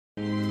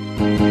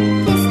Hello,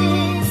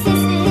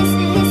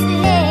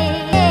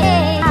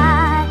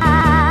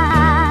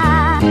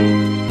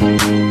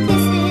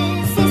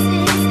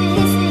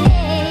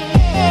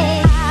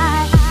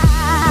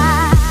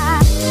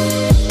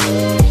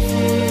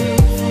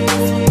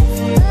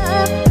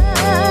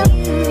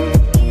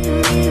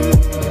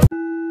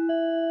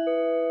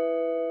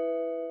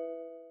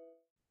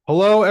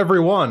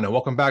 everyone, and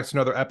welcome back to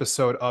another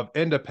episode of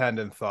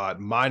Independent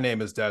Thought. My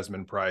name is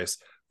Desmond Price.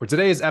 For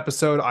today's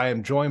episode, I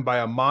am joined by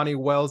Amani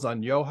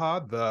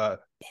Wells-Onyioha, the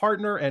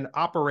partner and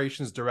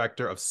operations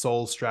director of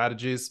Soul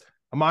Strategies.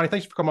 Amani,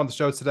 thanks for coming on the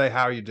show today.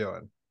 How are you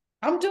doing?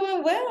 I'm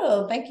doing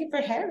well. Thank you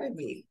for having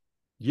me.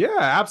 Yeah,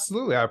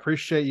 absolutely. I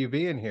appreciate you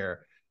being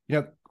here.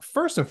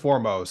 First and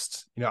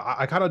foremost,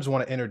 I kind of just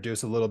want to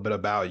introduce a little bit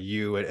about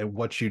you and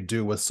what you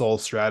do with Soul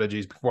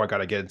Strategies before I got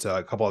to get into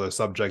a couple other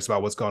subjects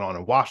about what's going on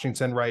in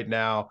Washington right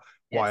now,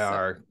 why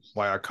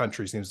our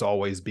country seems to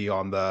always be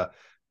on the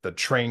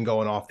train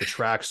going off the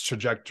tracks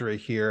trajectory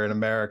here in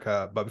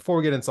America. But before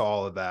we get into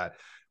all of that,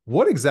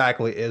 what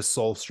exactly is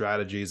Soul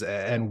Strategies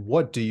and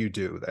what do you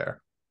do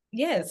there?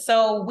 Yes,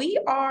 so we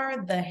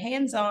are the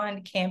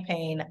hands-on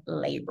campaign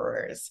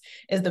laborers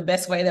is the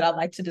best way that I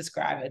like to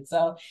describe it.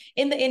 So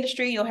in the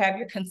industry, you'll have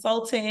your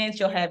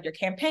consultants, you'll have your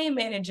campaign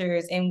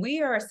managers, and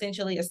we are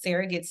essentially a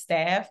surrogate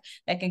staff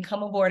that can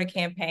come aboard a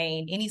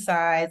campaign any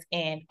size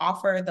and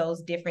offer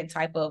those different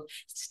type of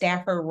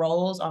staffer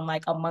roles on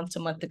like a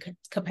month-to-month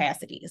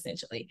capacity,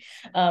 essentially.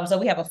 So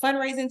we have a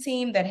fundraising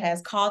team that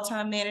has call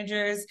time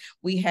managers.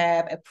 We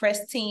have a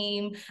press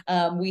team.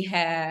 We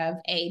have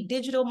a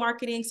digital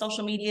marketing,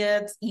 social media,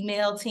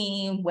 email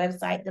team,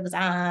 website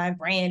design,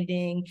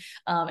 branding,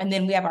 and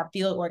then we have our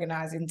field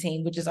organizing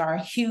team, which is our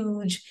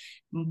huge,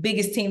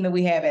 biggest team that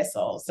we have at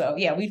Soul. So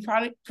yeah, we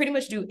probably pretty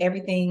much do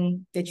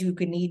everything that you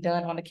could need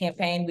done on a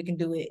campaign. We can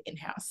do it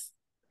in-house.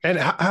 And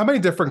how many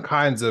different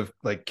kinds of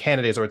like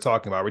candidates are we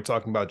talking about? Are we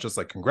talking about just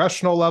like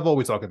congressional level? Are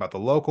we talking about the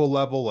local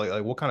level?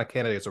 Like what kind of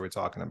candidates are we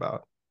talking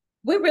about?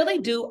 We really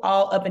do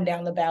all up and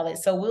down the ballot.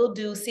 So we'll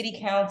do city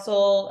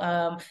council.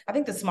 I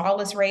think the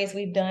smallest race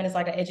we've done is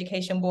like an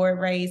education board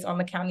race on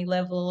the county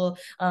level.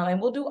 And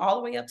we'll do all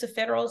the way up to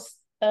federal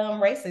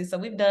races. So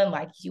we've done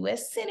like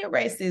U.S. Senate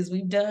races.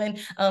 We've done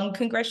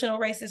congressional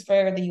races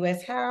for the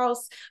U.S.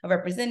 House of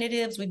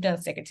Representatives. We've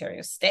done Secretary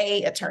of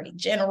State, Attorney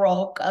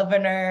General,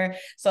 Governor.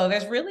 So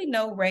there's really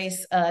no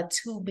race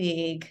too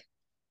big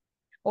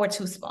or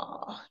too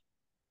small.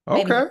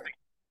 Okay. Maybe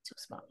too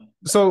small.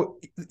 So,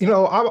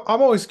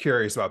 I'm always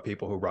curious about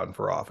people who run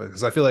for office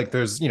because I feel like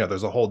there's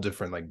a whole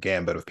different like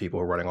gambit of people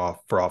who are running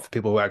for office,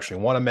 people who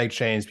actually want to make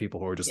change, people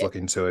who are just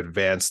looking to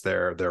advance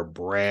their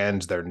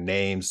brand, their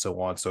names, so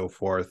on and so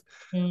forth.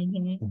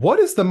 Mm-hmm. What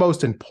is the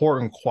most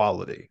important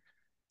quality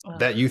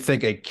that you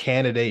think a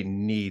candidate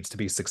needs to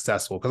be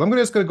successful? Because I'm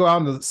just going to go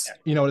out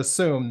and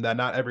assume that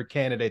not every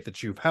candidate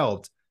that you've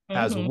helped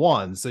has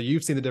won. So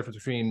you've seen the difference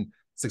between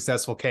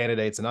successful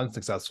candidates and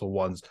unsuccessful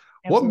ones.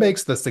 Absolutely. What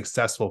makes the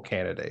successful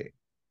candidate?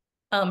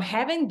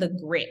 Having the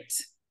grit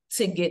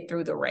to get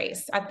through the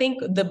race. I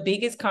think the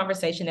biggest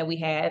conversation that we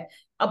had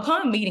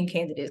upon meeting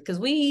candidates, because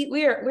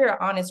we're an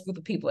honest group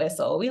of people at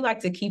Soul. We like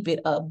to keep it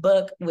a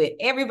buck with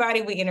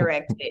everybody we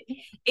interact with.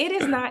 It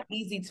is not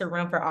easy to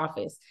run for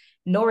office,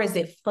 nor is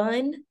it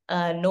fun,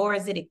 nor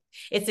is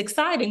it's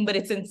exciting, but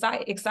it's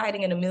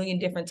exciting in a million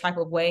different type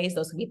of ways.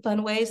 Those can be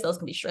fun ways, those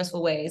can be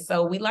stressful ways.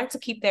 So we like to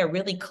keep that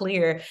really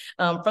clear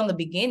from the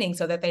beginning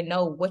so that they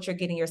know what you're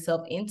getting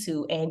yourself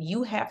into. And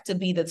you have to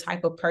be the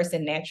type of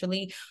person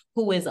naturally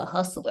who is a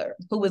hustler,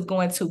 who is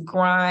going to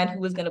grind,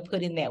 who is going to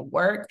put in that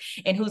work,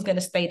 and who's going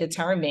to stay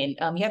determined.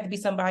 You have to be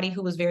somebody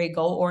who is very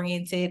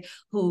goal-oriented,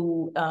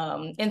 who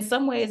in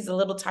some ways is a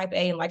little type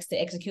A and likes to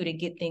execute and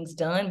get things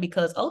done,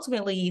 because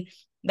ultimately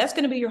that's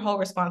going to be your whole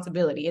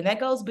responsibility. And that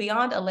goes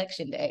beyond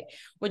election day,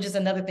 which is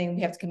another thing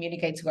we have to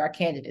communicate to our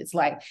candidates.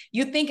 Like,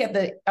 you think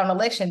on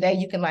election day,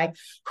 you can like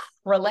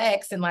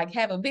relax and like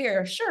have a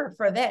beer. Sure,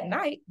 for that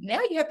night.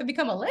 Now you have to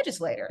become a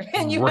legislator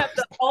and you have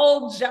the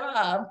whole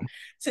job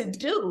to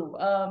do.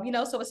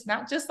 So it's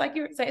not just like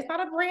you say, it's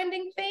not a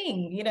branding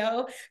thing.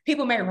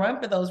 People may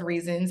run for those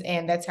reasons,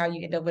 and that's how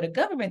you end up with a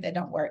government that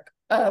don't work.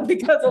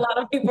 Because a lot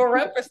of people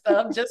run for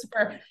stuff just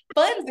for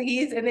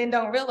funsies and then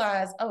don't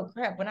realize, oh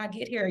crap, when I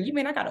get here, you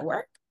mean I gotta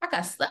work? I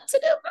got stuff to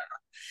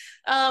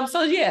do.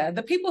 So yeah,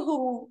 the people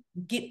who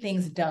get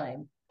things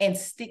done and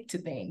stick to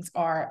things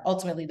are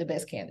ultimately the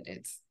best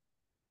candidates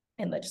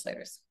and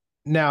legislators.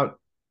 Now,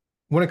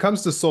 when it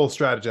comes to Soul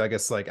Strategy, I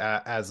guess like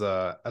as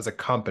a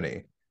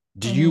company,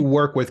 do you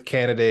work with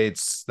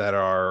candidates that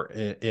are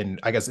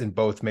in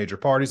both major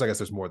parties? I guess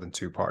there's more than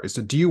two parties.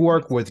 So do you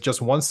work with just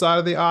one side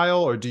of the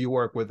aisle, or do you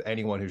work with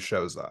anyone who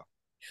shows up?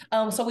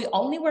 So we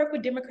only work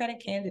with Democratic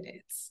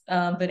candidates.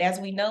 But as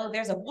we know,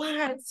 there's a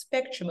wide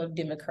spectrum of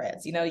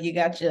Democrats. You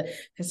got your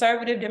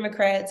conservative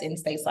Democrats in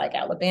states like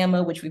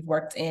Alabama, which we've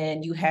worked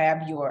in. You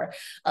have your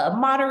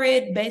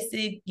moderate,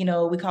 basic,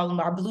 we call them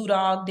our blue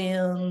dog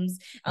Dems.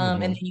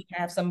 And then you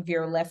have some of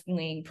your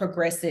left-wing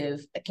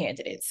progressive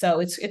candidates. So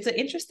it's an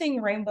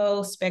interesting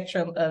rainbow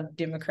spectrum of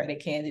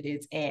Democratic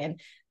candidates. And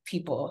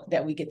people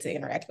that we get to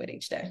interact with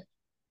each day.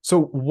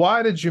 So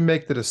why did you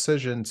make the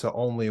decision to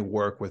only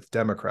work with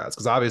Democrats?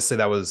 Because obviously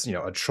that was,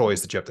 a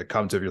choice that you have to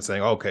come to if you're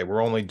saying, okay,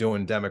 we're only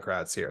doing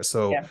Democrats here.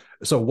 So, Yeah.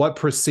 so what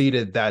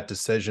preceded that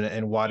decision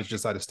and why did you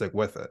decide to stick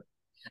with it?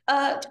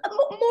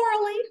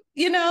 Morally,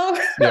 Yeah.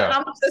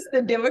 I'm just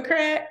a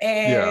Democrat,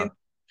 Yeah.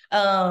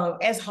 and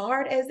as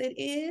hard as it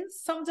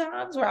is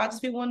sometimes, where I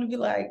just be wanting to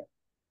be like,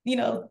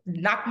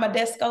 knock my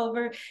desk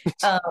over.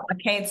 I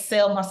can't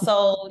sell my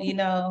soul,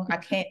 I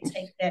can't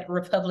take that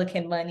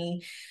Republican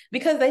money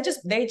because they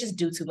just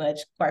do too much,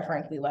 quite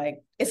frankly. Like,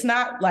 it's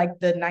not like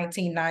the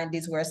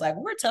 1990s where it's like,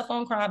 we're tough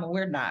on crime and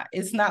we're not.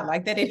 It's not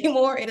like that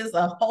anymore. It is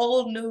a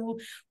whole new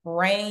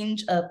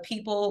range of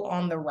people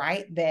on the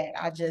right that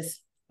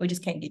we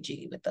just can't get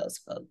jiggy with those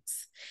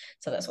folks.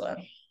 So that's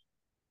why.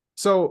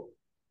 So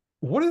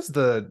what is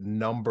the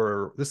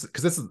number? This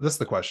is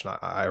the question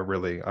I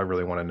really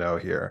want to know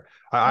here.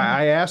 Mhm.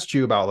 I asked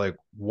you about like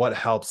what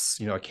helps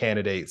a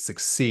candidate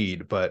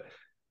succeed, but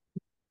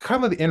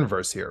kind of the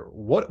inverse here.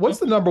 What's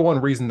the number one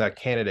reason that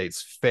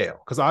candidates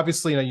fail? Because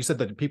obviously, you said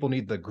that people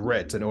need the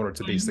grit in order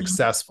to be Mhm.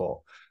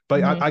 successful.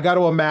 But Mhm. I got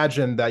to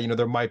imagine that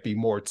there might be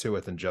more to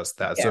it than just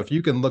that. So Yeah. if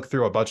you can look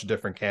through a bunch of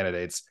different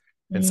candidates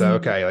and say, Mhm.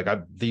 okay,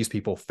 like these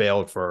people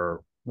failed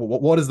for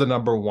what is the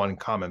number one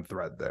common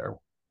thread there?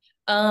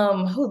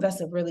 That's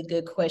a really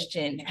good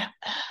question.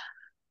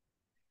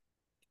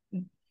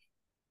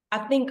 I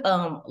think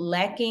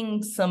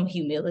lacking some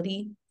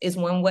humility is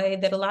one way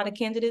that a lot of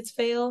candidates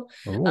fail.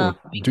 Ooh, do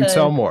Because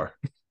tell more.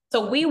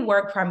 so we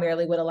work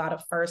primarily with a lot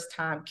of first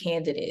time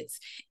candidates.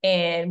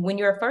 And when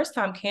you're a first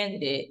time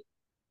candidate,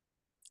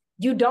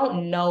 you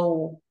don't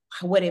know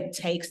what it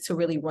takes to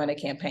really run a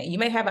campaign. You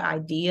may have an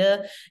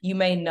idea, you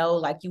may know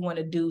like you want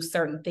to do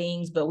certain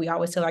things, but we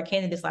always tell our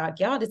candidates like,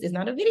 y'all, this is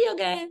not a video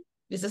game.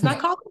 This is not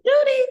Call of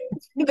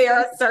Duty. There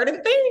are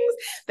certain things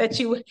that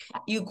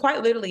you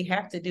quite literally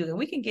have to do. And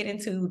we can get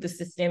into the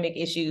systemic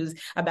issues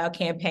about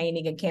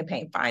campaigning and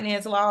campaign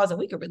finance laws, and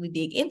we could really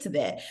dig into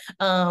that.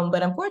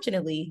 But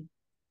unfortunately,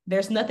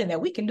 there's nothing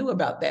that we can do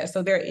about that.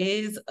 So there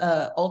is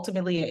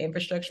ultimately an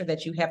infrastructure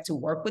that you have to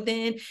work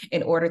within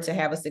in order to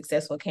have a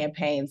successful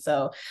campaign.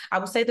 So I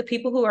would say the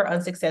people who are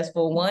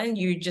unsuccessful, one,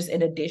 you're just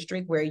in a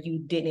district where you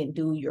didn't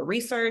do your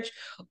research.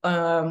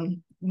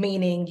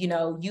 Meaning,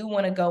 you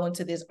want to go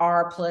into this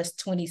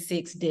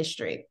R+26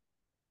 district.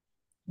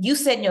 You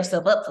setting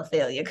yourself up for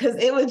failure because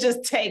it would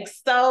just take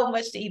so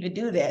much to even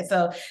do that.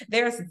 So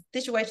there's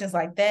situations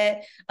like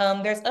that.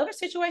 There's other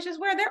situations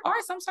where there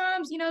are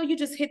sometimes, you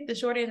just hit the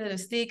short end of the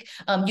stick.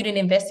 You didn't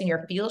invest in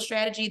your field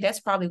strategy. That's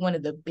probably one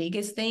of the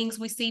biggest things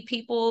we see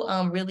people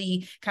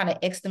really kind of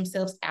X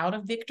themselves out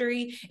of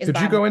victory is Could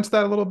you by. go into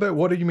that a little bit?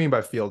 What do you mean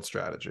by field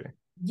strategy?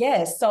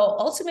 Yes. So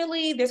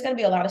ultimately, there's going to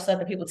be a lot of stuff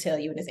that people tell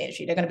you in this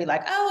industry. They're going to be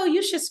like, oh,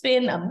 you should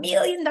spend $1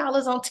 million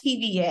on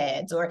TV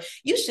ads, or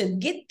you should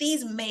get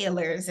these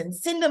mailers and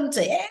send them to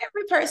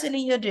every person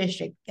in your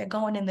district. They're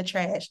going in the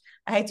trash.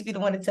 I hate to be the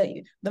one to tell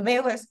you. The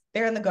mailers,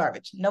 they're in the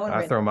garbage. No one I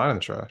read them. throw mine in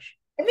the trash.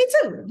 And me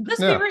too. Let's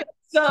be Yeah. real.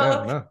 Yeah.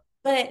 So, No,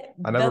 but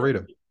I never read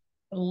them.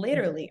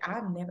 literally,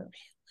 I've never read one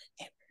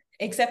ever,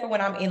 except for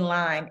when I'm in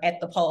line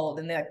at the poll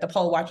and then like, the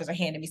poll watchers are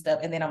handing me stuff.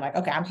 And then I'm like,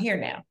 okay, I'm here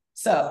now.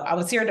 So I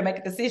was here to make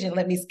a decision.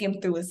 Let me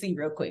skim through and see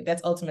real quick.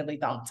 That's ultimately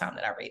the only time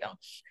that I read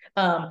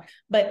them.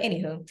 But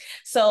anywho,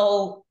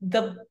 so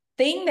the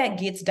thing that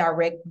gets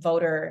direct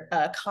voter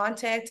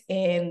contact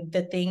and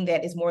the thing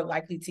that is more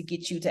likely to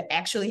get you to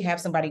actually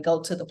have somebody go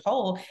to the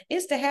poll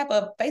is to have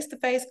a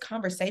face-to-face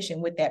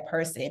conversation with that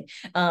person.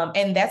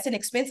 And that's an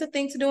expensive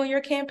thing to do in your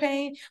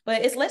campaign,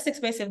 but it's less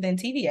expensive than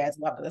TV ads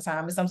a lot of the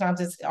time. And sometimes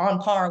it's on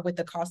par with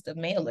the cost of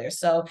mailers.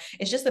 So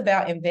it's just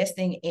about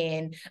investing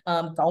in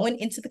going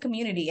into the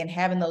community and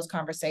having those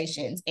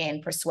conversations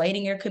and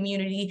persuading your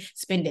community,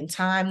 spending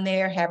time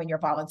there, having your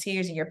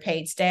volunteers and your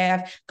paid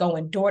staff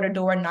going door to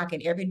door,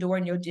 knocking every door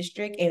in your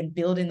district and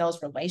building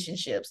those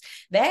relationships.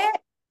 That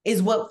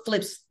is what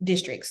flips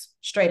districts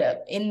straight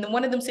up. In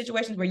one of them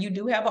situations where you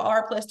do have an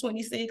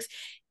R+26,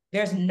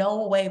 there's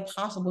no way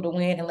possible to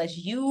win unless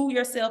you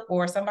yourself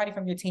or somebody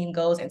from your team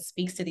goes and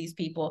speaks to these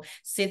people,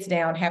 sits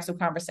down, have some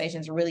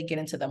conversations, really get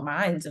into the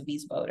minds of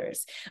these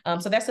voters.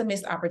 So that's a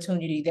missed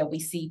opportunity that we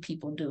see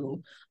people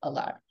do a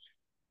lot.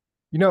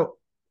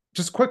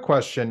 Just quick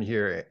question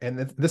here, and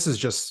this is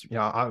just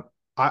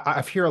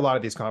I hear a lot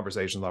of these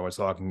conversations I was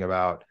talking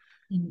about,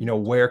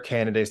 Mm-hmm. where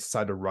candidates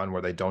decide to run,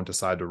 where they don't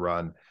decide to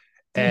run.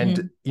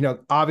 And,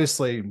 Mm-hmm.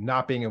 obviously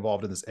not being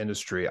involved in this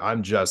industry,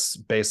 I'm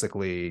just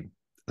basically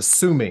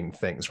assuming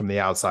things from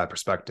the outside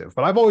perspective.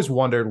 But I've always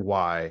wondered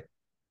why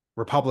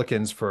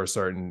Republicans, for a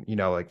certain,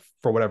 like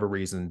for whatever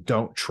reason,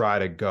 don't try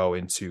to go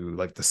into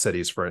like the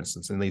cities, for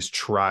instance, and at least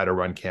try to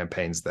run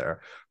campaigns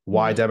there.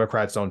 Why Mm-hmm.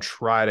 Democrats don't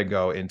try to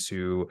go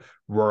into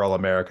rural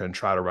America and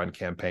try to run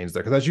campaigns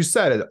there. Because as you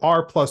said, at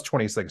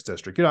R+26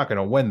 district, you're not going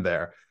to win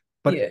there.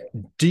 But Yeah.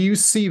 do you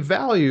see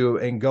value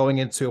in going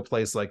into a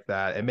place like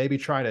that and maybe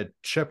trying to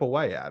chip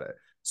away at it?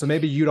 So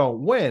maybe you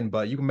don't win,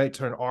 but you can make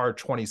turn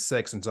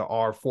R+26 into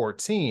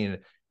R+14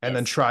 and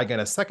then Yes. try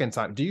again a second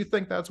time. Do you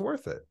think that's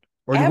worth it?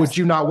 Or would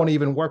you not want to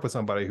even work with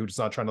somebody who's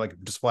not trying to like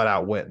just flat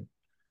out win?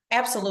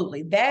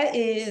 Absolutely. That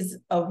is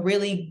a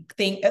really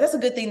thing. That's a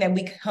good thing that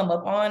we come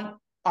up on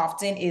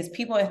often is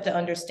people have to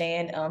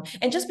understand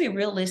and just be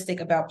realistic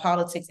about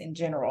politics in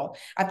general.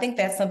 I think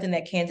that's something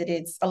that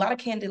a lot of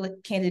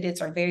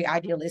candidates are very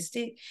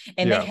idealistic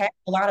and they have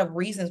a lot of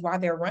reasons why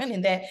they're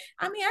running that.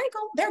 I mean,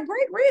 they're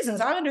great reasons.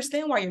 I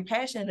understand why you're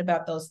passionate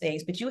about those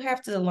things, but you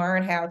have to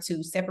learn how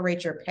to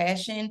separate your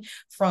passion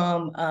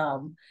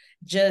from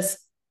just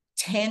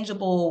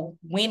tangible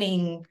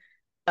winning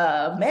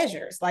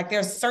measures. Like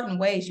there's certain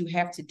ways you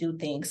have to do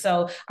things.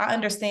 So I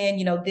understand,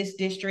 this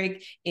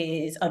district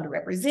is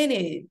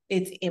underrepresented,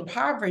 it's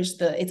impoverished,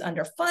 it's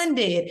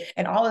underfunded,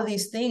 and all of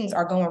these things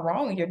are going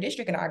wrong in your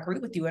district. And I agree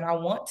with you. And I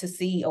want to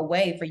see a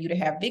way for you to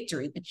have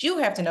victory. But you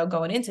have to know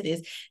going into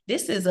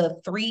this is a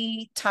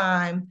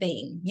 3-time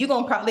thing. You're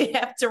going to probably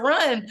have to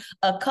run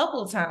a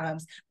couple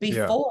times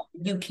before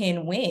you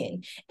can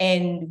win.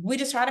 And we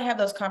just try to have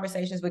those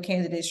conversations with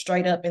candidates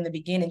straight up in the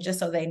beginning, just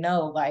so they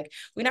know, like,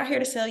 we're not here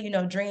to sell you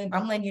no dream.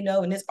 I'm letting you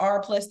know in this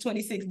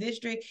R+26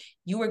 district,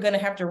 you are going to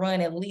have to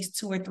run at least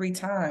 2 or 3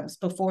 times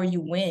before you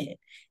win.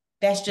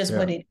 That's just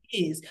what it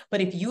is.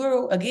 But if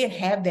you're, again,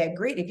 have that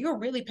grit, if you're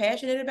really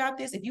passionate about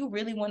this, if you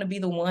really want to be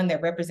the one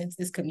that represents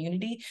this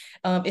community,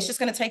 it's just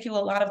going to take you a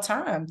lot of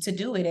time to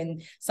do it.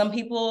 And some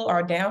people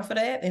are down for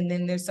that. And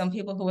then there's some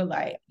people who are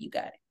like, you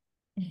got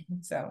it.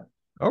 So.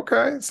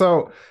 Okay.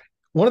 So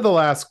one of the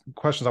last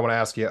questions I want to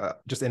ask you,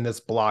 just in this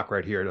block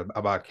right here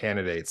about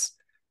candidates,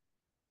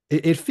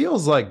 it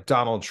feels like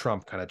Donald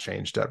Trump kind of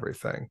changed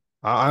everything.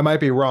 I might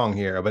be wrong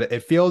here, but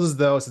it feels as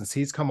though since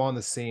he's come on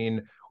the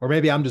scene, or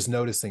maybe I'm just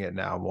noticing it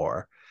now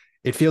more,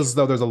 it feels as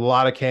though there's a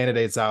lot of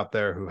candidates out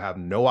there who have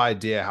no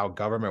idea how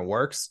government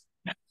works.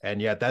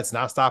 And yet that's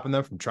not stopping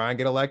them from trying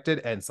to get elected.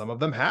 And some of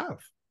them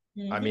have.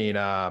 I mean,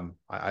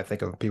 I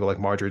think of people like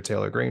Marjorie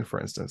Taylor Greene, for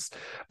instance.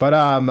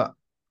 But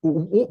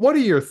what are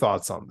your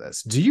thoughts on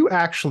this? Do you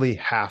actually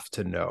have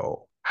to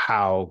know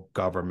how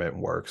government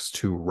works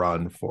to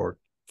run for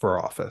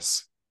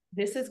office?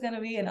 This is going to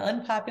be an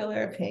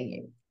unpopular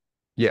opinion.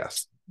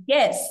 Yes,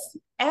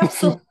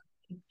 absolutely.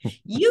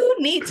 You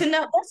need to know.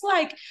 That's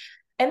like,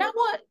 and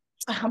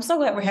I'm so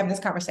glad we're having this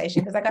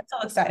conversation because I got so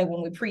excited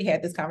when we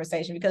had this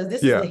conversation because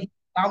this is a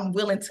I'm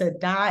willing to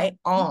die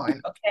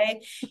on.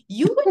 Okay.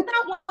 You would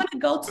not want to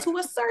go to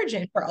a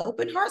surgeon for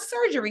open heart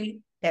surgery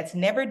that's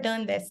never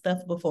done that stuff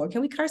before.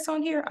 Can we curse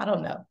on here? I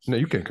don't know. No,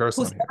 you can curse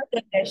on here. Who's never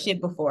done that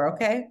shit before,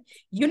 okay?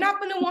 You're not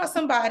going to want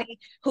somebody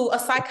a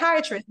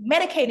psychiatrist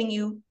medicating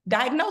you,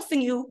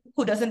 diagnosing you,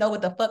 who doesn't know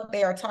what the fuck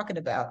they are talking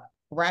about,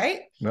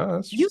 right?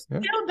 No, you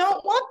still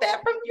don't want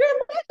that from your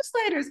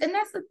legislators. And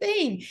that's the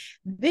thing.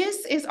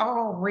 This is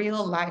all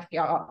real life,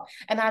 y'all.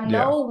 And I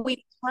know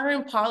we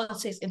turn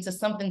politics into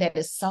something that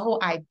is so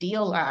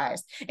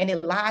idealized and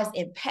it lies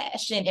in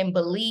passion and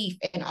belief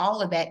and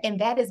all of that.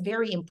 And that is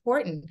very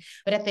important.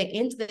 But at the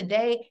end of the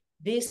day,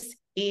 this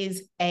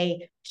is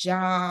a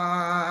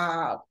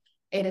job.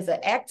 It is an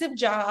active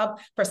job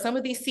for some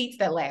of these seats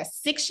that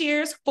last 6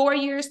 years, 4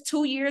 years,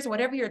 2 years,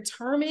 whatever your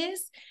term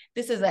is.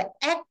 This is an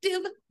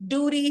active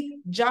duty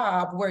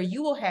job where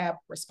you will have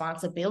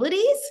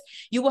responsibilities.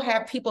 You will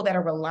have people that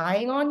are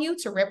relying on you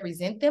to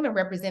represent them and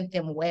represent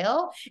them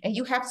well. And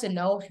you have to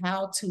know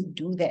how to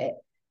do that.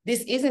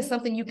 This isn't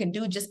something you can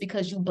do just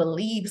because you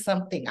believe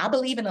something. I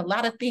believe in a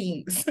lot of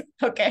things,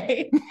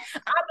 okay?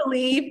 I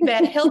believe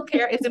that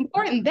healthcare is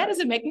important. That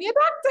doesn't make me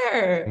a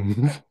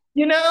doctor.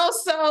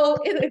 So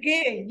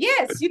again,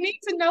 yes, you need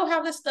to know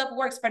how this stuff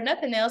works. For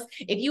nothing else,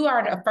 if you are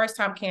a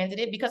first-time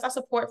candidate, because I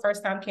support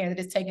first-time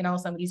candidates taking on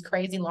some of these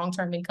crazy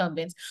long-term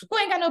incumbents who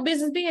ain't got no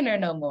business being there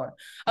no more.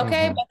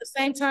 Okay, but at the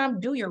same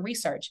time, do your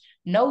research.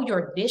 Know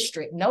your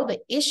district. Know the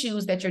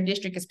issues that your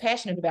district is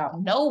passionate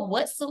about. Know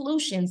what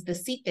solutions the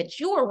seat that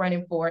you are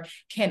running for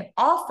can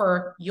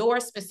offer your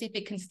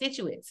specific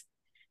constituents.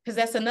 Because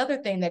that's another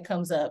thing that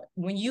comes up.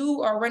 When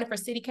you are running for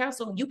city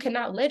council, you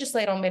cannot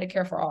legislate on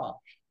Medicare for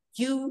all.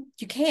 You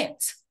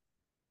can't.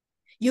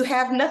 You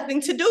have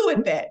nothing to do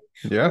with that.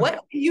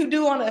 What do you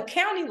do on a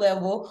county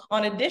level,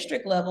 on a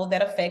district level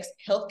that affects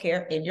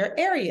healthcare in your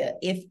area,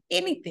 if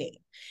anything?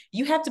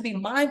 You have to be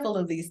mindful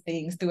of these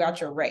things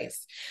throughout your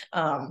race.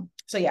 I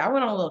went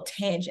on a little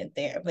tangent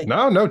there. But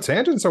no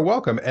tangents are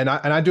welcome. And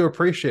I do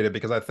appreciate it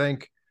because I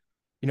think,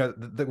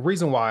 the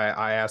reason why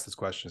I asked this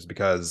question is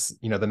because,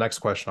 the next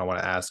question I want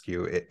to ask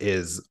you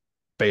is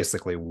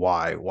basically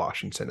why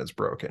Washington is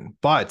broken.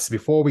 But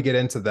before we get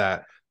into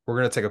that, we're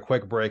going to take a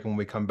quick break. When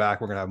we come back,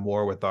 we're going to have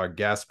more with our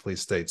guests.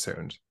 Please stay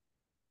tuned.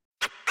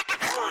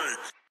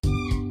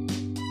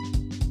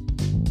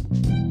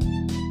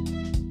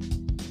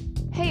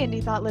 Hey,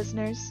 Indie Thought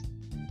listeners.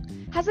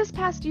 Has this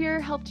past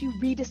year helped you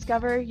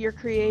rediscover your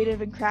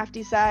creative and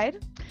crafty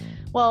side?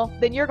 Well,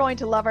 then you're going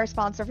to love our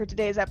sponsor for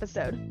today's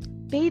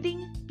episode.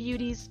 Bathing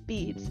Beauties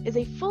Beads is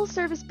a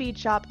full-service bead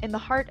shop in the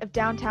heart of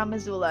downtown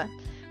Missoula.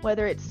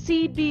 Whether it's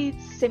seed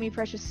beads,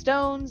 semi-precious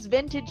stones,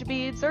 vintage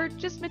beads, or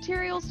just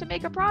materials to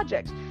make a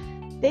project,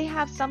 they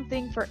have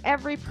something for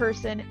every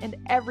person and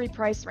every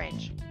price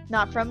range.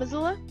 Not from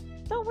Missoula?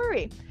 Don't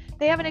worry.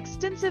 They have an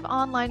extensive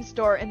online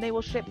store and they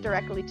will ship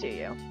directly to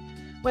you.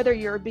 Whether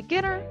you're a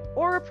beginner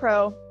or a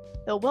pro,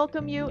 they'll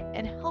welcome you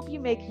and help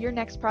you make your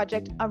next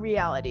project a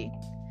reality.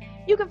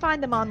 You can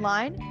find them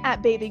online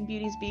at Bathing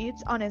Beauties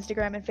Beads on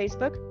Instagram and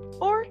Facebook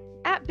or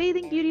at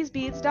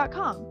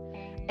bathingbeautiesbeads.com.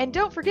 And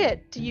don't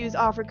forget to use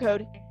offer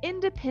code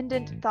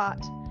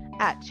INDEPENDENTTHOUGHT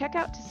at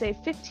checkout to save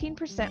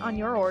 15% on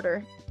your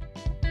order.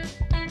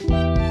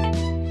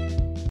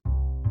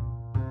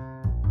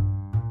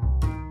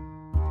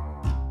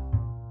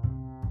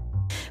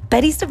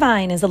 Betty's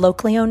Divine is a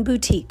locally owned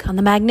boutique on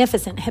the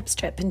magnificent Hip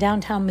Strip in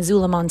downtown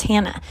Missoula,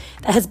 Montana,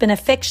 that has been a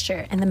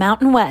fixture in the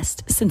Mountain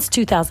West since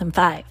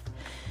 2005.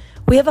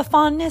 We have a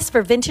fondness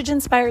for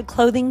vintage-inspired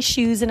clothing,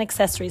 shoes, and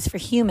accessories for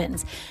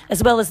humans,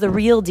 as well as the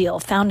real deal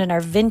found in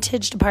our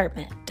vintage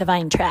department,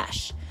 Divine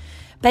Trash.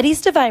 Betty's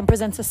Divine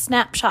presents a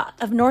snapshot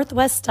of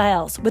Northwest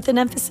styles with an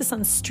emphasis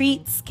on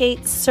street,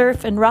 skate,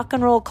 surf, and rock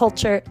and roll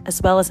culture,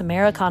 as well as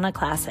Americana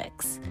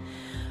classics.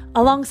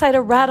 Alongside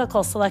a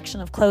radical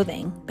selection of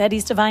clothing,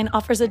 Betty's Divine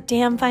offers a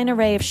damn fine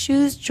array of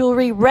shoes,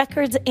 jewelry,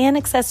 records, and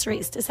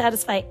accessories to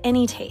satisfy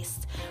any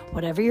taste,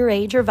 whatever your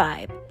age or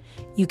vibe.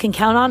 You can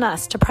count on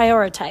us to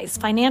prioritize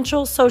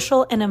financial,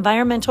 social, and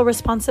environmental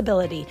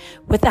responsibility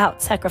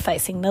without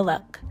sacrificing the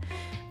look.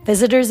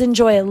 Visitors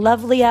enjoy a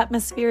lovely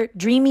atmosphere,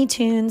 dreamy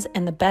tunes,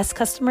 and the best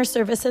customer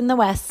service in the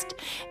West,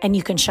 and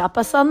you can shop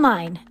us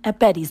online at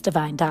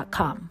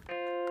bettysdivine.com.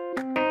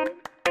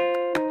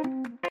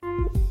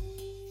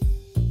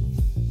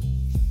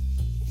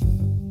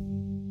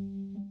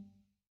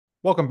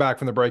 Welcome back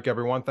from the break,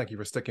 everyone. Thank you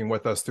for sticking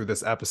with us through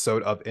this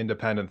episode of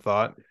Independent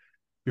Thought.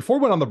 Before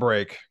we went on the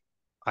break,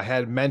 I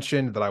had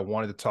mentioned that I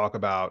wanted to talk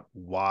about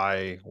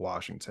why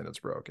Washington is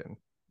broken.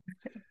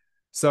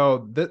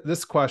 So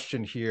this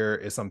question here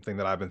is something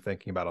that I've been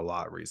thinking about a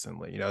lot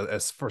recently. You know,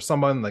 as for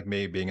someone like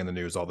me being in the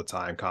news all the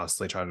time,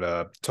 constantly trying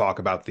to talk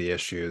about the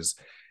issues,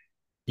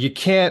 you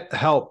can't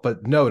help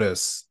but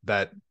notice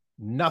that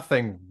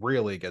nothing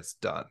really gets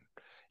done.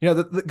 You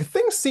know, the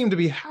things seem to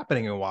be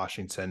happening in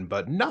Washington,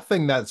 but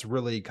nothing that's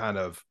really kind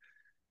of,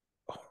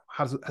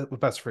 what's the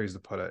best phrase to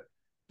put it?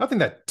 Nothing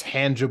that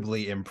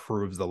tangibly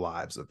improves the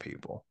lives of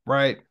people,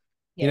 right? Yes.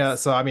 You know,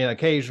 so I mean,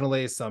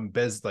 occasionally some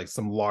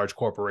large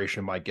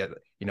corporation might get,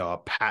 you know, a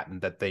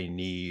patent that they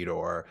need,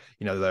 or,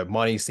 you know, the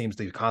money seems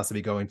to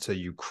constantly be going to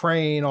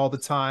Ukraine all the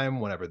time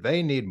whenever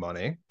they need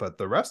money. But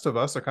the rest of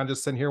us are kind of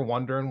just sitting here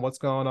wondering what's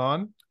going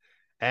on.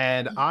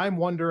 And I'm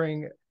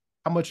wondering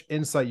how much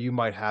insight you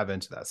might have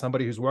into that.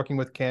 Somebody who's working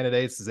with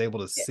candidates is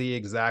able to see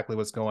exactly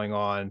what's going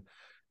on.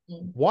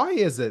 Why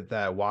is it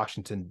that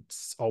Washington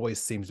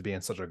always seems to be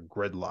in such a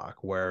gridlock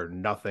where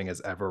nothing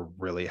is ever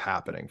really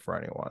happening for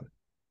anyone?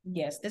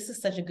 Yes, this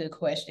is such a good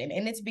question.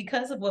 And it's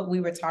because of what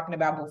we were talking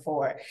about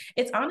before.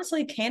 It's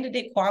honestly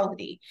candidate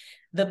quality.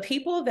 The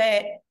people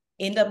that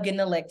end up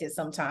getting elected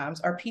sometimes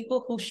are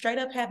people who straight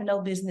up have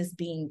no business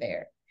being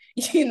there.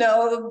 You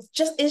know,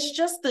 it's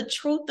just the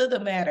truth of the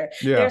matter.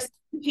 Yeah. There's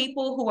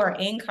people who are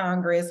in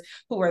Congress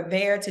who are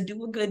there to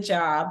do a good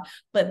job,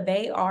 but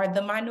they are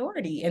the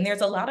minority. And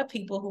there's a lot of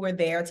people who are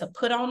there to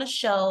put on a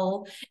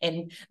show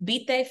and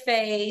beat their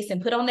face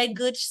and put on their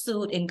good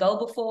suit and go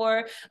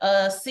before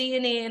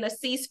CNN, a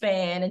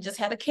C-SPAN, and just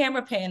have a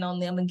camera pan on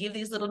them and give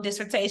these little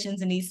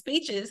dissertations and these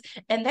speeches.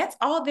 And that's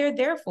all they're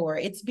there for.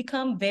 It's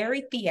become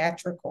very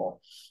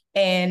theatrical.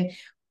 And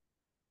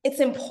it's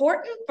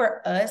important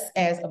for us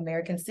as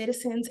American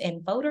citizens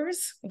and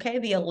voters, okay,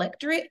 the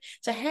electorate,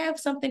 to have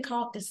something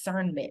called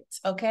discernment,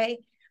 okay?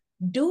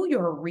 Do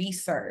your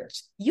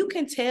research. You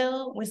can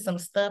tell when some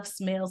stuff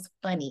smells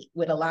funny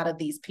with a lot of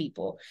these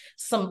people.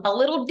 A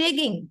little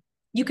digging,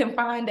 you can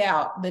find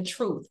out the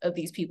truth of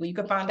these people. You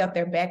can find out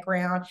their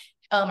background.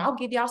 I'll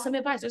give y'all some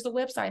advice. There's a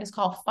website. It's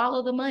called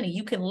Follow the Money.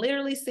 You can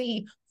literally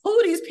see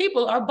who these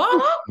people are bought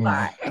off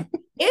by.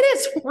 It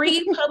is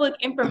free public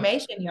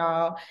information,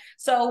 y'all.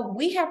 So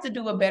we have to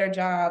do a better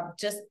job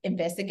just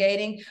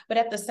investigating. But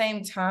at the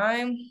same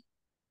time,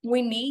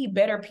 we need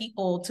better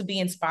people to be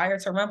inspired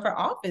to run for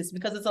office,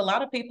 because it's a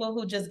lot of people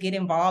who just get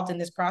involved in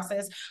this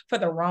process for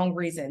the wrong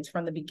reasons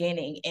from the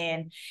beginning.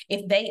 And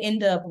if they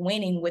end up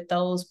winning with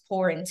those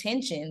poor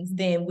intentions,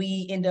 then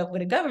we end up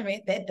with a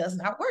government that does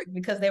not work,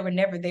 because they were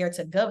never there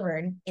to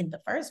govern in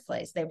the first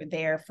place. They were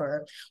there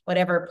for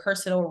whatever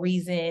personal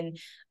reason,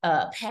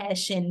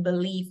 passion,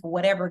 belief,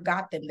 whatever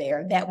got them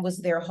there. That was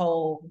their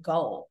whole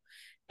goal.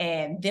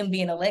 And them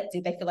being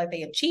elected, they feel like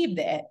they achieved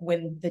that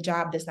when the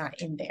job does not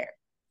end there.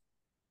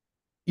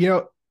 You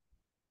know,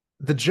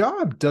 the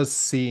job does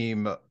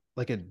seem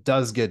like it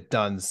does get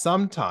done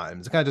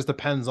sometimes. It kind of just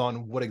depends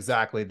on what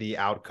exactly the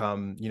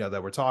outcome, you know,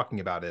 that we're talking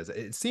about is.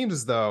 It seems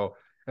as though,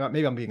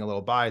 maybe I'm being a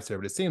little biased here,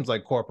 but it seems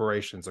like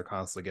corporations are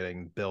constantly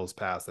getting bills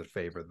passed that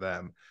favor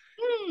them.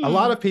 A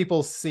lot of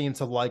people seem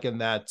to liken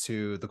that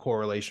to the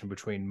correlation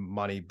between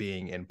money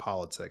being in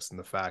politics and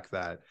the fact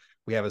that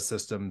We have a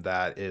system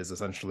that is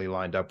essentially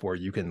lined up where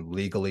you can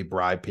legally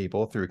bribe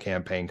people through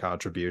campaign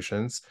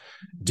contributions.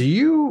 Do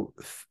you,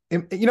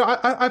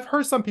 I've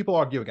heard some people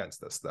argue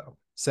against this, though,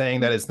 saying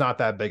that it's not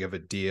that big of a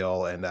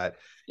deal and that,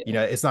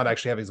 it's not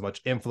actually having as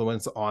much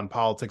influence on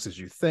politics as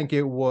you think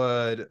it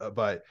would.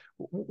 But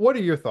what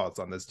are your thoughts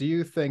on this? Do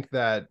you think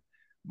that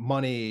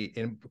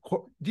do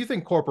you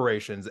think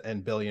corporations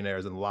and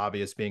billionaires and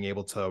lobbyists being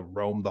able to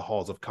roam the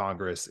halls of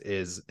Congress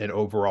is an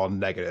overall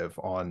negative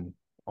on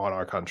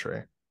our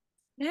country?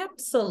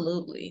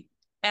 Absolutely.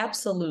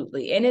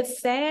 Absolutely. And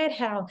it's sad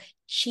how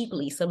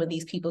cheaply some of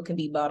these people can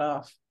be bought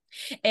off.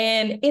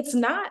 And it's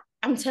not,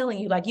 I'm telling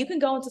you, like you can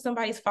go into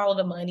somebody's follow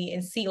the money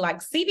and see like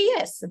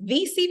CVS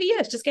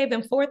just gave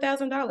them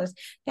 $4,000.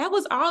 That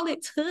was all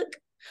it took.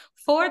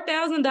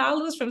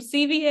 $4,000 from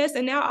CVS,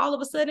 and now all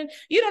of a sudden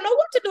you don't know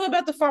what to do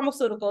about the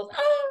pharmaceuticals.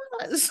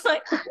 It's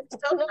like I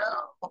don't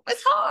know.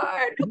 It's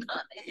hard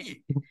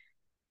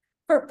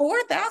for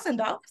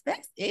 $4,000.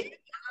 That's it.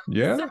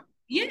 Yeah. So,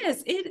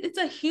 yes, it's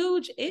a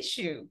huge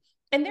issue.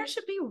 And there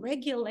should be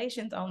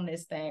regulations on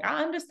this thing.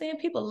 I understand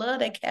people love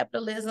that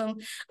capitalism,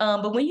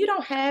 but when you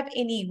don't have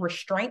any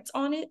restraints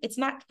on it, it's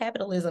not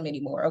capitalism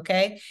anymore.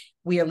 Okay,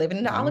 we are living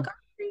in an oligarchy.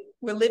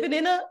 We're living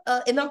in a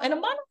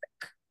monarch.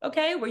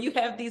 Okay, where you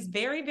have these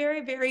very,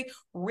 very, very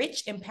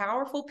rich and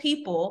powerful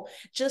people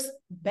just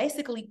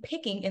basically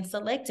picking and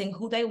selecting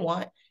who they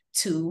want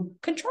to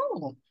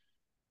control.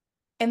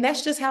 And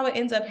that's just how it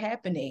ends up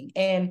happening.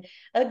 And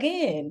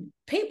again,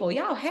 people,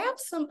 y'all have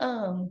some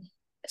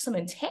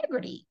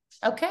integrity.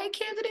 Okay,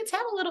 candidates,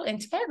 have a little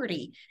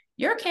integrity.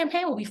 Your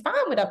campaign will be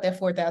fine without that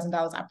 $4,000.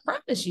 I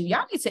promise you.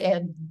 Y'all need to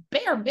add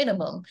bare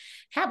minimum,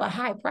 have a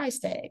high price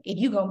tag. If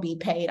you're gonna be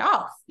paid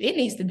off, it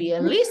needs to be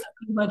at least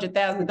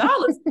 $200,000.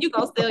 You're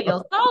gonna sell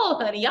your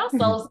soul, honey. Y'all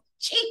souls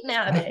cheap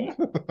nowadays.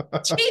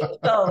 Cheap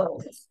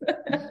souls.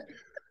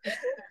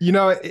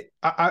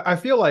 I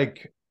feel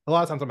like a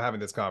lot of times I'm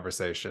having this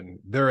conversation,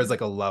 there is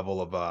like a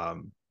level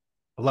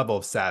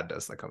of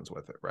sadness that comes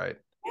with it, right?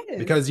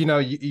 Because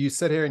you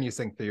sit here and you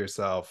think to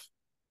yourself,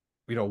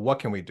 what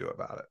can we do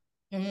about it?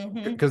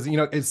 Because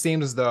it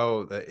seems as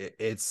though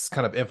it's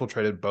kind of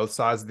infiltrated both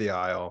sides of the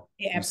aisle.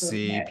 You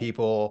see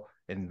people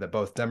in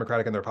both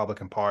Democratic and the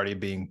Republican Party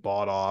being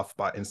bought off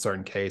in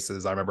certain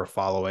cases. I remember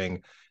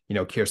following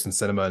Kyrsten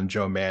Sinema and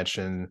Joe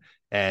Manchin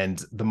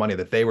and the money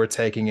that they were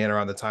taking in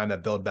around the time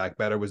that Build Back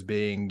Better was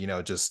being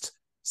just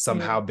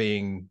somehow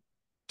being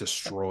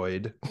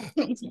destroyed.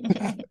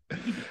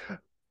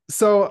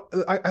 So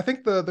I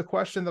think the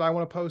question that I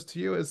want to pose to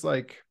you is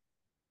like,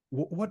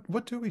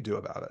 what do we do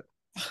about it?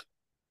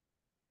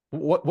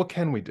 What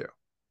can we do?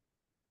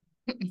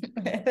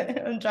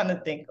 I'm trying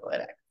to think of what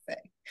I can say.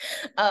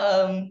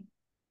 I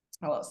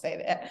won't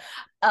say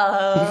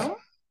that.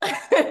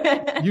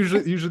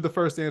 Usually the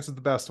first answer is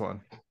the best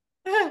one.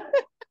 The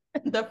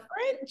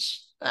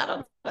French. I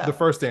don't know. The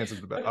first answer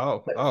is the best.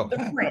 Oh.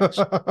 The French.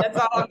 That's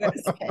all I'm going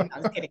to say. No,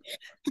 I'm kidding.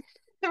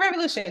 The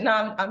revolution.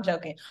 No, I'm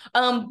joking.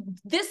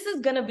 This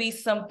is going to be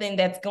something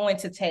that's going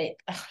to take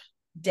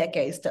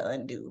decades to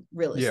undo,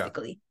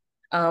 realistically. Yeah.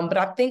 But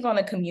I think on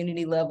a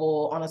community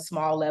level, on a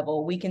small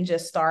level, we can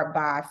just start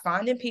by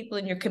finding people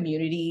in your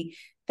community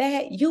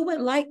that you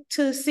would like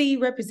to see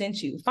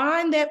represent you.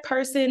 Find that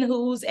person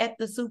who's at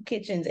the soup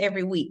kitchens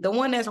every week, the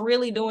one that's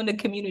really doing the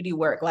community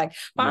work. Like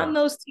find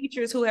those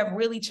teachers who have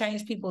really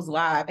changed people's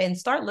lives, and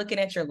start looking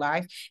at your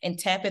life and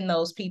tapping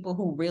those people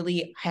who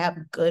really have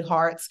good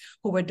hearts,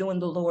 who are doing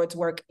the Lord's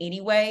work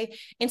anyway.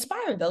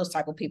 Inspire those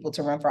type of people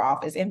to run for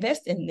office.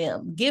 Invest in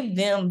them. Give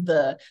them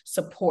the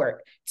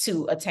support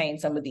to attain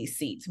some of these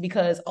seats,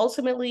 because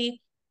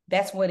ultimately,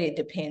 that's what it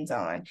depends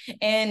on.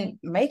 And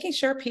making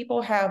sure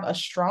people have a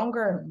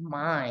stronger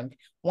mind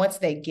once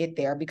they get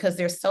there, because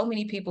there's so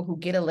many people who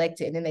get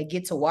elected and then they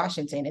get to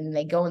Washington and then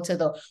they go into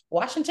the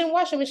Washington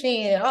washing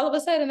machine and all of a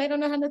sudden they don't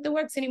know how nothing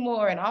works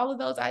anymore. And all of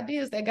those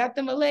ideas that got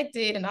them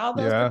elected and all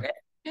those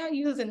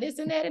values and this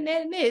and that and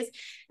that and this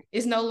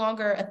is no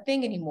longer a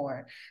thing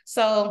anymore.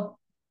 So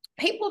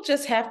people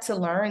just have to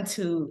learn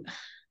to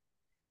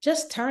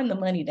just turn the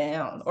money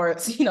down, or,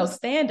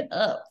 stand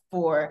up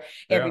for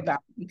everybody,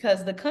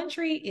 because the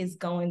country is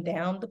going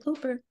down the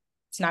pooper.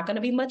 It's not going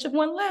to be much of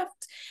one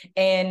left.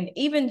 And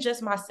even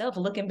just myself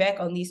looking back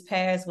on these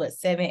past,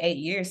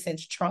 7-8 years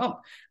since Trump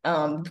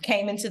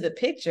came into the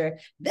picture,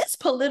 this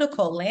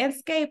political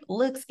landscape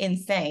looks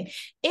insane.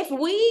 If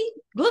we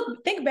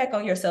think back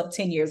on yourself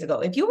 10 years ago,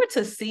 if you were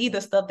to see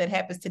the stuff that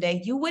happens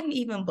today, you wouldn't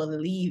even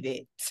believe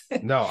it.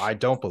 No, I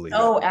don't believe it.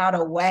 So out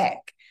of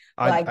whack.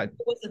 There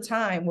was a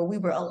time where we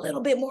were a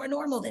little bit more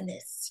normal than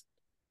this.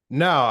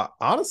 No,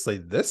 honestly,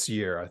 this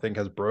year I think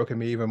has broken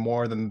me even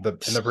more than in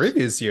the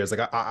previous years.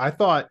 Like I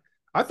thought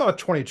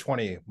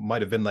 2020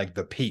 might have been like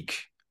the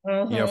peak,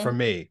 for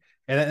me,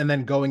 and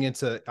then going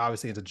into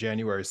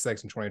January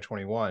 6th in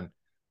 2021.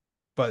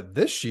 But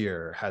this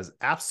year has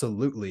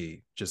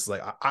absolutely just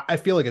like I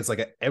feel like it's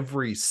like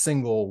every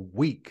single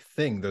week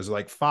thing. There's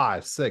like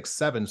 5, 6,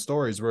 7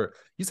 stories where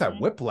you just have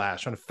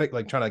whiplash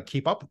trying to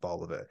keep up with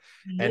all of it.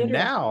 Literally. And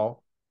now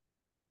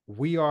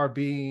we are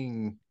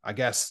being, I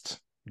guess,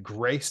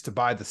 graced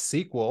by the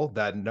sequel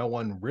that no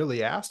one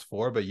really asked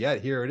for, but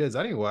yet here it is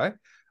anyway.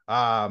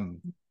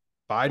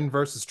 Biden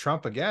versus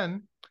Trump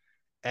again.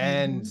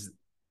 And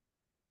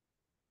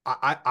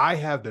I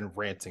have been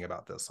ranting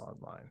about this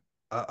online,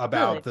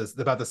 about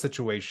the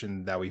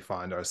situation that we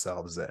find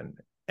ourselves in.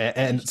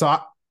 And so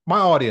my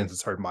audience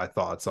has heard my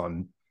thoughts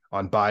on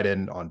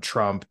Biden, on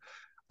Trump.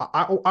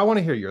 I want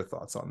to hear your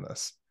thoughts on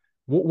this.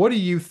 What do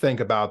you think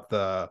about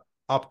the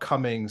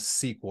upcoming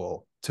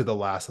sequel to the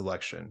last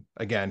election,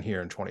 again,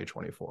 here in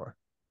 2024?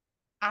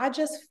 I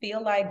just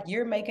feel like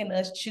you're making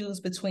us choose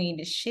between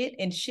the shit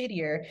and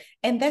shittier,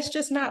 and that's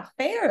just not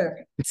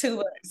fair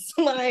to us.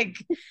 Like,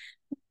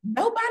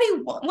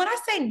 when I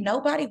say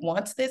nobody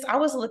wants this, I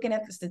was looking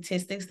at the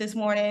statistics this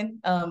morning,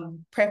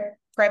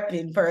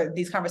 prepping for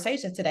these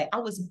conversations today. I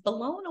was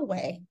blown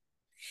away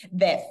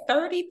that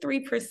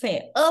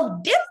 33%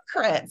 of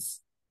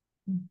Democrats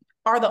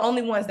are the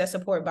only ones that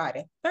support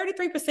Biden.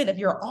 33% of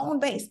your own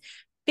base.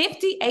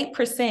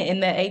 58% in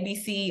the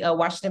ABC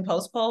Washington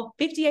Post poll.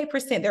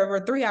 58%. There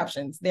were three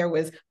options. There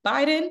was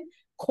Biden,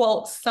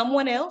 quote,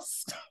 someone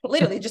else,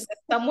 literally just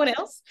someone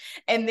else,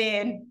 and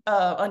then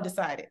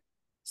undecided.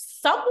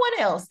 Someone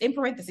else, in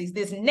parentheses,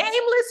 this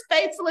nameless,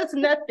 faceless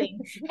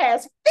nothing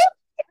has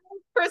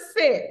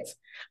 50%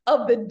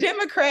 of the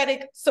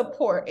Democratic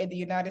support in the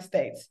United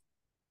States.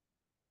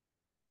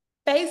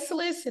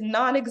 Faceless,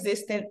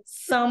 non-existent,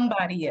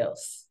 somebody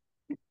else.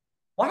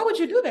 Why would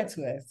you do that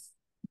to us?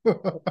 Why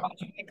would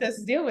you make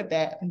us deal with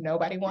that?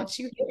 Nobody wants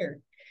you here.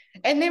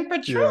 And then for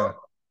Trump,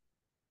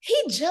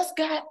 he just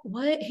got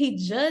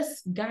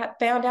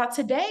found out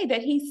today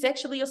that he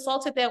sexually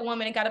assaulted that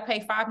woman and got to pay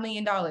 $5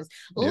 million.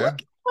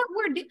 Look at what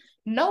we're doing.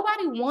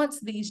 Nobody wants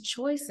these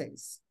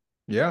choices.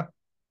 Yeah.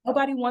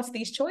 Nobody wants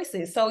these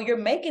choices. So you're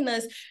making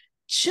us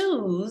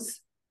choose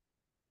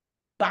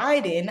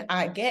Biden,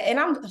 I get,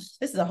 and this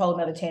is a whole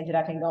nother tangent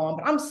I can go on,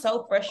 but I'm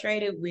so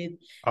frustrated with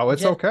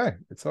it's okay.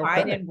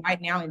 Biden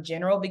right now in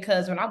general,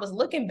 because when I was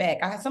looking back,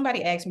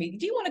 somebody asked me,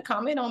 do you want to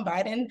comment on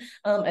Biden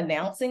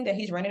announcing that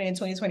he's running in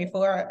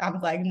 2024? I'm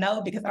like,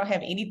 no, because I don't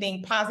have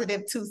anything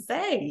positive to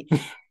say.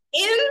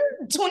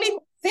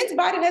 Since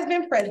Biden has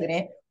been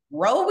president,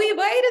 Roe v.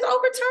 Wade is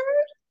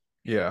overturned.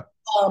 Yeah.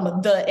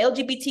 The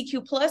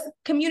LGBTQ plus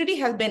community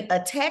has been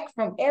attacked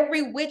from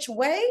every which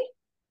way.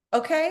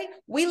 Okay,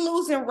 we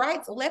losing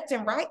rights left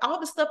and right. All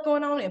the stuff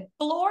going on in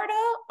Florida,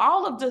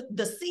 all of the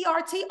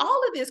CRT,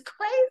 all of this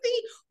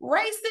crazy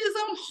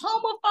racism,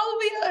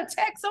 homophobia,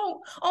 attacks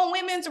on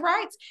women's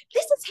rights.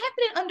 This is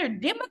happening under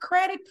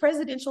Democratic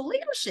presidential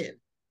leadership.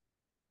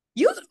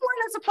 You're the one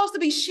that's supposed to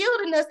be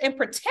shielding us and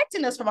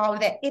protecting us from all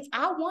of that. If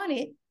I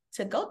wanted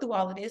to go through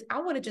all of this,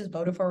 I would have just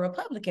voted for a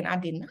Republican. I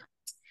did not.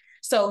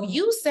 So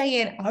you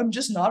saying, I'm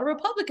just not a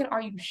Republican.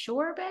 Are you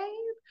sure, babe?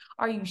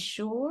 Are you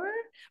sure?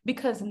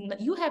 Because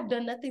you have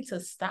done nothing to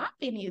stop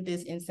any of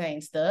this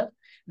insane stuff.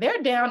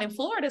 They're down in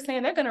Florida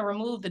saying they're going to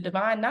remove the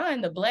Divine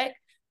Nine, the Black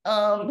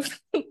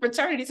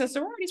fraternities and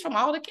sororities from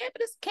all the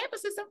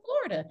campuses in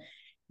Florida.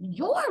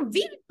 Your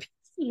VP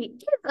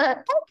is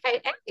a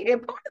AKA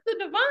and part of the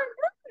Divine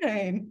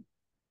Nine.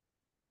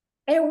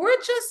 And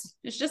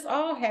it's just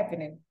all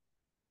happening.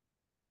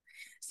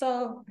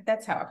 So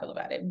that's how I feel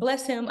about it.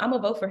 Bless him. I'm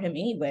going to vote for him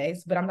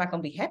anyways, but I'm not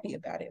going to be happy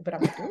about it, but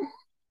I'm going to do it.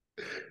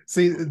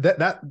 See,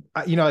 that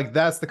like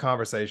that's the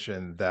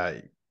conversation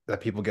that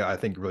people I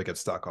think really get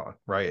stuck on,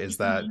 right? Is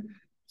that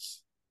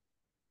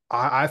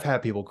I've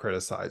had people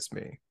criticize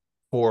me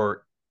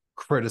for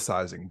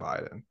criticizing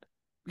Biden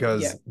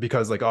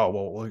because like, oh,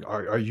 well,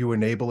 are you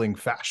enabling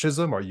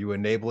fascism? Are you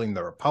enabling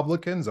the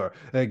Republicans? Or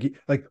like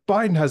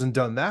Biden hasn't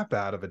done that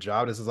bad of a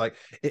job. This is like,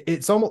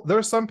 it's almost, there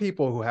are some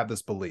people who have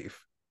this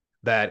belief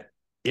that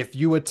if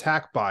you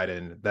attack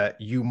Biden, that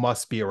you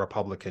must be a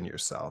Republican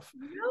yourself.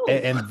 No.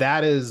 And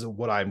that is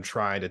what I'm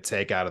trying to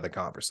take out of the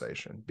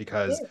conversation,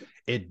 because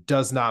it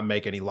does not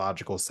make any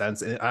logical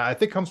sense. And I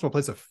think it comes from a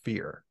place of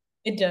fear.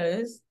 It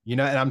does.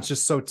 And I'm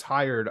just so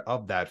tired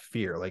of that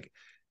fear. Like,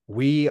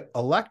 we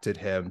elected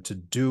him to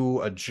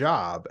do a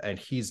job and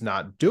he's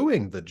not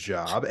doing the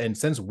job. And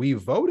since we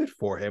voted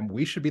for him,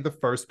 we should be the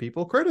first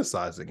people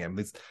criticizing him.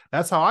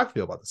 That's how I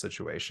feel about the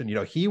situation.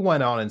 He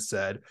went on and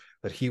said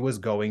that he was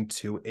going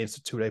to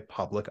institute a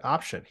public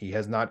option. He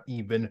has not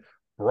even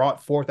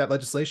brought forth that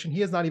legislation.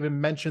 He has not even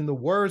mentioned the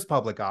words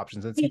public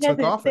option since he took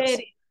office.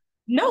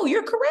 No,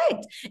 you're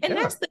correct. And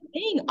that's the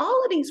thing.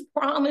 All of these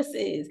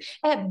promises,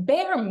 at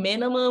bare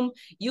minimum,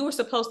 you were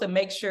supposed to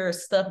make sure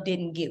stuff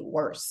didn't get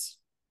worse.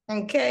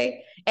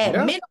 Okay. At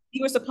minimum,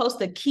 you were supposed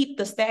to keep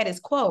the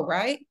status quo,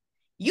 right?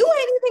 You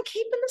ain't even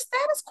keeping the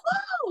status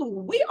quo.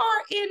 We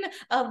are in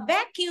a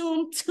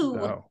vacuum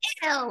to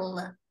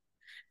hell,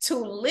 to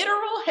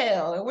literal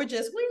hell. And we're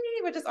just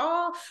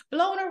all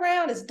blown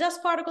around. It's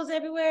dust particles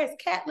everywhere.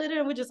 It's cat litter.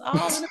 And we're just all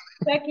in a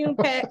vacuum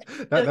pack.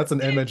 That's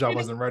an image I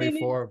wasn't ready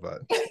for,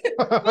 but.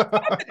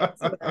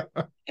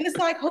 And it's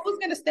like, who's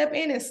going to step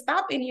in and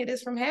stop any of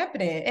this from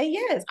happening? And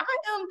yes, I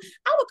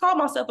would call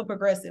myself a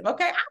progressive.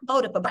 Okay. I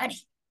voted for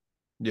Biden.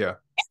 Yeah.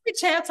 Every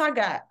chance I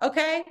got.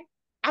 Okay.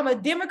 I'm a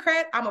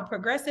Democrat, I'm a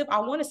progressive, I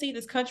want to see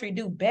this country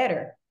do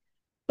better.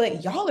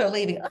 But y'all are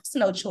leaving us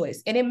no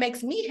choice. And it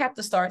makes me have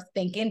to start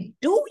thinking,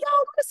 do y'all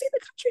want to see the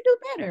country do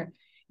better?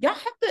 Y'all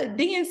have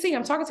the DNC,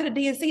 I'm talking to the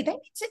DNC, they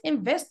need to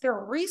invest their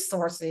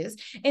resources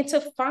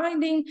into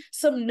finding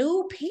some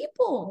new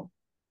people.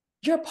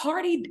 Your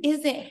party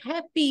isn't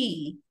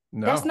happy.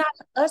 No. That's not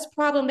us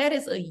problem. That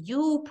is a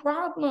you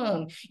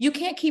problem. You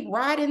can't keep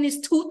riding this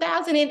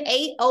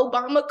 2008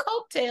 Obama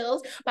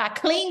coattails by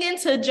clinging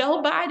to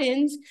Joe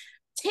Biden's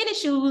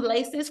tennis shoe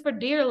laces for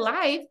dear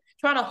life,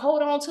 trying to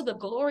hold on to the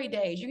glory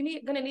days.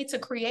 You're going to need to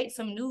create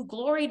some new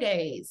glory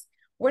days.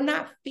 We're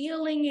not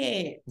feeling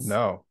it.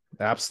 No,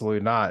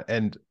 absolutely not.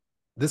 And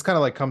this kind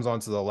of like comes on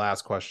to the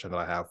last question that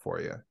I have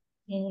for you.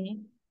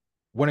 Mm-hmm.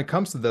 When it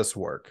comes to this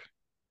work,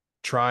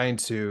 trying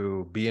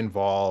to be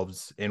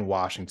involved in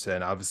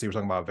Washington, obviously we're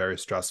talking about a very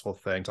stressful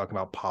thing, talking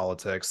about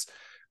politics,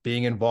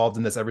 being involved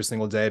in this every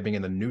single day, being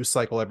in the news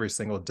cycle every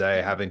single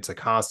day, having to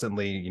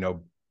constantly, you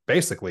know,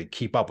 basically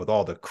keep up with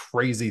all the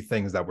crazy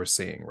things that we're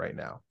seeing right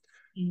now.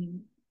 Mm-hmm.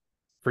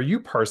 For you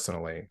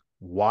personally,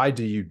 why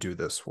do you do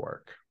this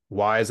work?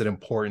 Why is it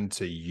important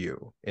to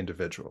you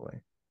individually?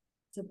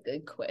 It's a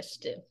good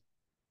question.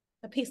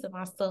 A piece of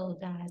my soul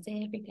dies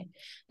every day.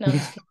 No,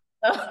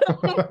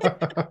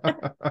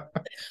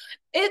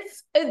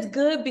 it's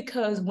good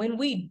because when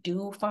we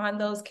do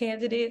find those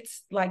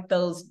candidates, like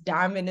those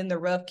diamond in the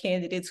rough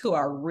candidates who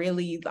are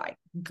really like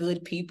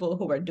good people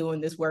who are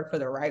doing this work for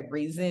the right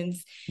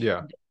reasons,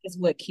 yeah, is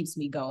what keeps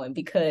me going,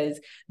 because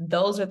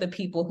those are the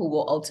people who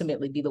will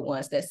ultimately be the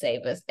ones that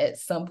save us at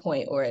some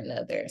point or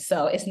another.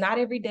 So it's not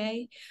every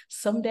day.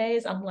 Some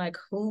days I'm like,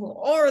 who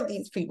are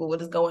these people?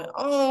 What is going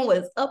on?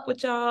 What's up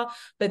with y'all?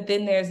 But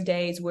then there's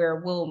days where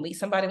we'll meet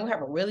somebody, we'll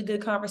have a really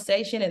good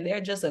conversation, and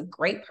they're just a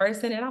great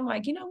person. And I'm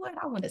like, you know what?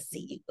 I want to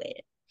see you win.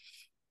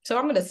 So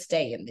I'm going to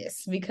stay in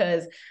this,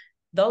 because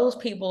those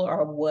people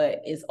are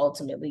what is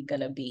ultimately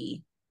going to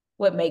be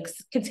what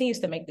continues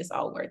to make this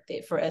all worth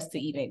it for us to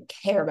even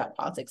care about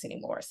politics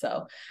anymore.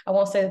 So I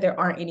won't say that there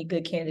aren't any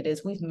good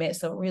candidates. We've met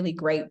some really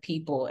great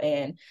people,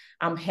 and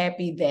I'm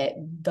happy that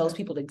those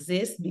people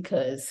exist,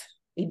 because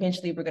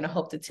eventually we're going to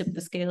hope to tip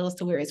the scales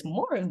to where it's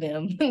more of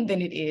them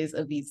than it is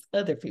of these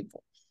other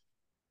people.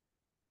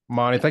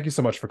 Amani, thank you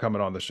so much for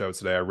coming on the show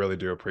today. I really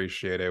do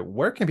appreciate it.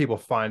 Where can people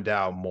find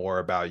out more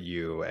about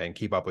you and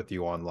keep up with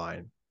you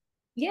online?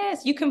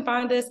 Yes, you can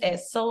find us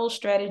at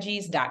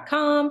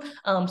soulstrategies.com,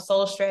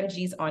 Soul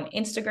Strategies on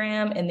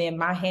Instagram, and then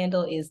my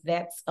handle is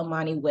That's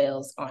Amani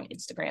Wells on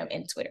Instagram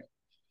and Twitter.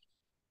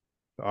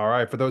 All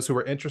right. For those who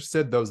are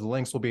interested, those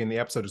links will be in the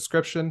episode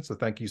description. So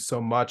thank you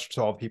so much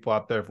to all the people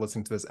out there for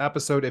listening to this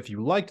episode. If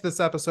you liked this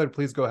episode,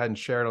 please go ahead and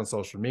share it on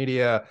social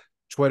media,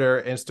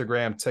 Twitter,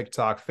 Instagram,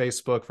 TikTok,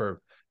 Facebook.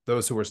 For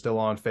those who are still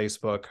on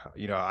Facebook,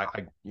 you know,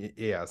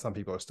 yeah, some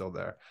people are still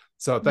there.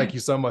 So thank you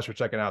so much for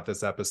checking out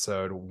this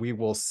episode. We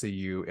will see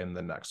you in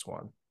the next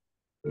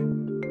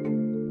one.